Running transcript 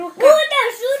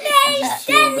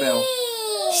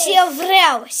Și eu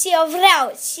vreau, și eu vreau,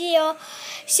 și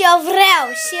eu vreau,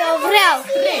 și eu vreau.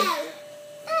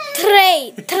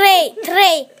 3.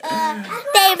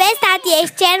 Te iubesc, tati,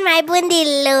 ești cel mai bun din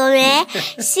lume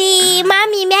și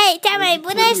mami mea e cea mai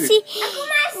bună și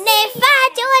ne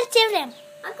face orice vrem.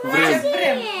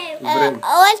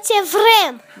 Orice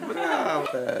vrem. Bravo!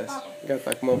 Gata,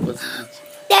 acum am fost zici.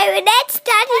 Te vedeți,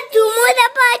 tati, tu mudă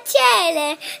pe cele.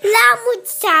 La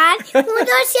mulți ani, nu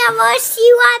doar și am și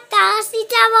oata și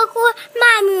ți-a făcut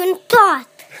mami un tot.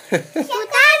 Cu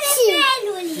tati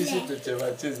Și tu ceva,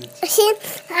 ce zici? și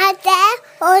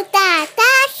o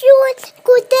tata și un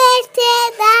cu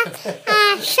da,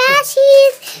 așa și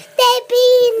de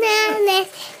bine ne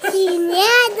ține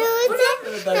aduce,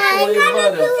 Dar cum e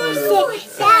mare,